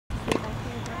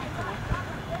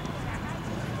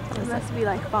must be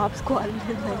like Bob Squad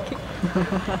and like.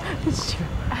 It's true.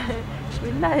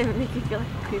 Wouldn't that even make you feel like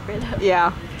a creeper though?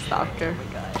 Yeah, stalker. Oh my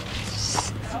god.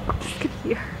 You can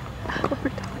hear what we're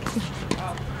talking.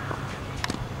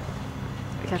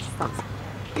 Because it's not.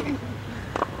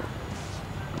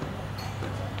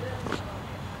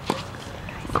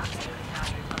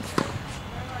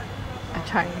 I'm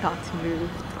trying not to move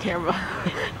the camera.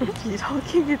 If you're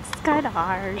talking, it's kind of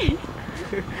hard. You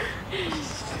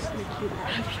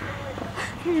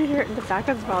hear it in the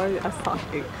background's probably us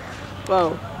talking.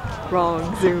 Whoa,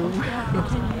 wrong zoom.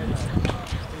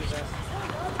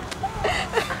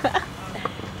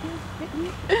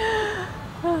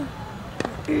 What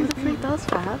the freak, that was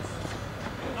fast.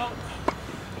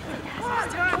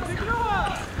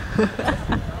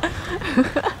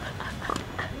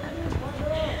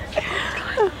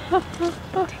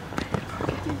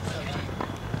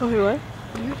 Oh, wait, what?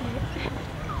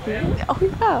 Really? Oh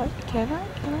yeah, can I?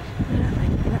 Yeah,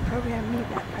 like in that program, leave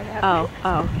that part out.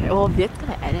 Oh, okay. Well, Vit's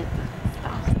gonna edit the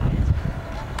stuff.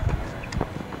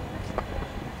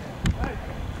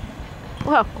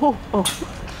 Wow, oh.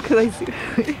 Cause I see.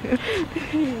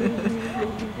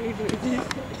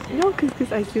 No,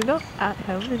 cause I zoomed up at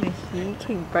him and he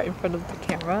came right in front of the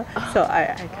camera, so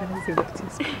I kind of zoomed up too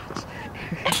much.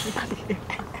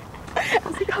 I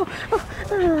was like, oh,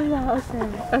 yeah,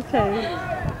 okay.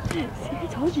 See, I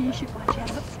told you should watch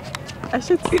out. I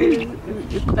should see.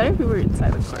 It's better if we were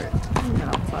inside the court than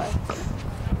outside.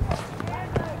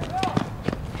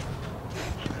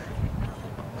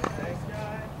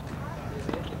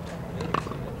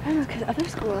 I don't know, because other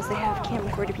schools, they have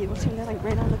camcorder people too, and they're like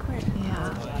right on the court.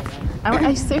 Yeah.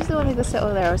 I seriously wanted to sit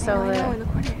over there. So I know, in the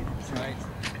corner.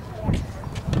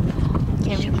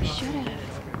 We should have.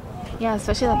 Yeah,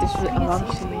 especially that there's a lot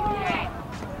of shooting.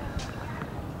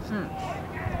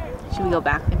 Should we go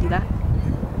back and do that?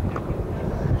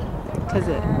 Cause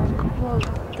well,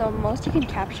 the most you can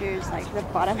capture is like the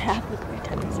bottom half of the court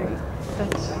tennis, right?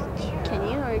 Can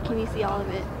you, or can you see all of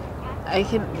it? I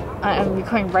can. I'm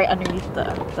recording right underneath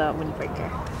the windbreaker.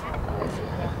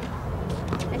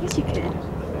 I guess you could,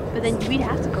 but then we'd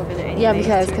have to go over there. Anyways,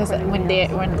 Yeah, because when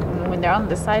they're on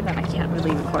this side, then I can't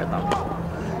really record them.